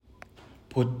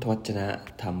พุทธวจนะ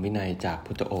ธรรมวินัยจาก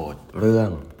พุทธโอษฐ์เรื่อง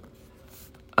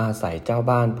อาศัยเจ้า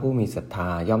บ้านผู้มีศรัทธา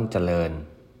ย่อมเจริญ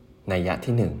นัยยะ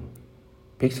ที่หนึ่ง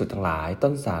ภิกษุทั้งหลายต้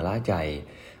นสาระใหญ่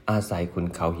อาศัยขุน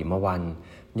เขาหิมวัน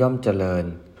ย่อมเจริญ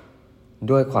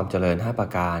ด้วยความเจริญ5ประ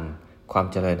การความ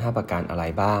เจริญ5ประการอะไร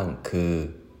บ้างคือ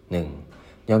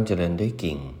 1. ย่อมเจริญด้วย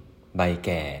กิ่งใบแ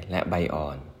ก่และใบอ่อ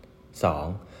น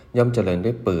 2. ย่อมเจริญด้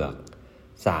วยเปลือก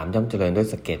 3. ย่อมเจริญด้วย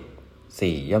สะเก็ด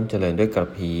 4. ย่อมเจริญด้วยกร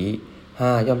ะพี้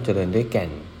 5. ย่อมเจริญด้วยแก่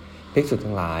นภิกษุ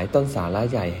ทั้งหลายต้นสาระ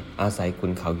ใหญ่อาศัยขุ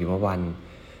นเขาหิมวัน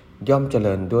ย่อมเจ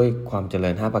ริญด้วยความเจริ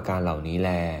ญ5ประการเหล่านี้แล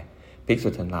ภิกษุ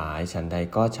ทั้งหลายฉันใด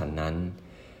ก็ฉันนั้น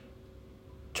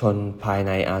ชนภายใ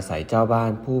นอาศัยเจ้าบ้า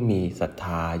นผู้มีศรัทธ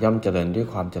าย่อมเจริญด้วย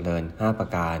ความเจริญ5ประ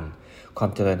การควา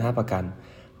มเจริญ5ประการ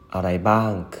อะไรบ้า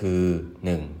งคือ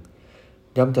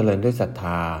 1. ย่อมเจริญด้วยศรัทธ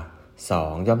า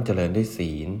 2. ย่อมเจริญด้วย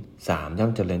ศีล 3. ย่อ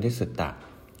มเจริญด้วยสุตตะ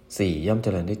 4. ย่อมเจ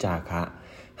ริญด้วยจาคะ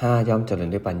 5. ย่อมเจริญ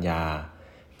ด้วยปัญญา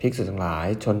ภิกษุทั้งหลาย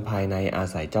ชนภายในอา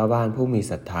ศัยเจ้าบ้านผู้มี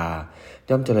ศรัทธา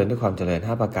ย่อมเจริญด้วยความเจริญ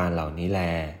5ประการเหล่านี้แล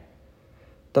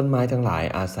ต้นไม้ทั้งหลาย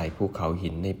อาศัยภูเขาหิ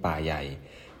นในป่าใหญ่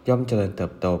ย่อมเจริญเติ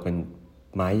บโตเป็น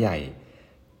ไม้ใหญ่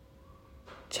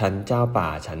ชั้นเจ้าป่า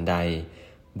ชั้นใด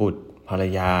บุตรภรร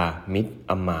ยามิตร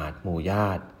อมาตย์หมู่ญา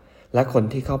ติและคน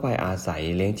ที่เข้าไปอาศัย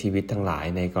เลี้ยงชีวิตทั้งหลาย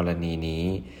ในกรณีนี้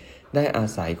ได้อา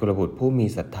ศัยกุลบุตรผู้มี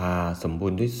ศรัทธาสมบู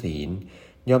รณ์ด้วยศีล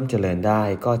ย่อมเจริญได้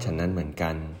ก็ฉะนั้นเหมือนกั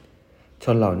นช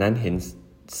นเหล่านั้นเห็น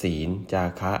ศีลจา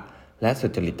คะและสุ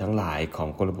จริตทั้งหลายของ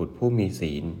กุลบุตรผู้มี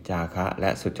ศีลจาคะและ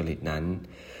สุจริตนั้น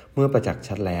เมื่อประจักษ์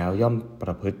ชัดแล้วย่อมป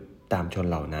ระพฤติตามชน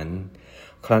เหล่านั้น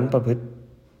ครั้นประพฤติ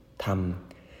ธรรม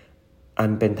อั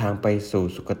นเป็นทางไปสู่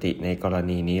สุคติในกร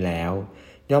ณีนี้แล้ว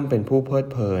ย่อมเป็นผู้เพลิด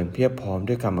เพลินเพียบพร้อม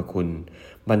ด้วยกรรมคุณ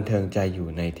บันเทิงใจอยู่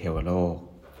ในเทวโลก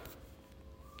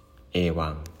เอวั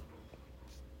ง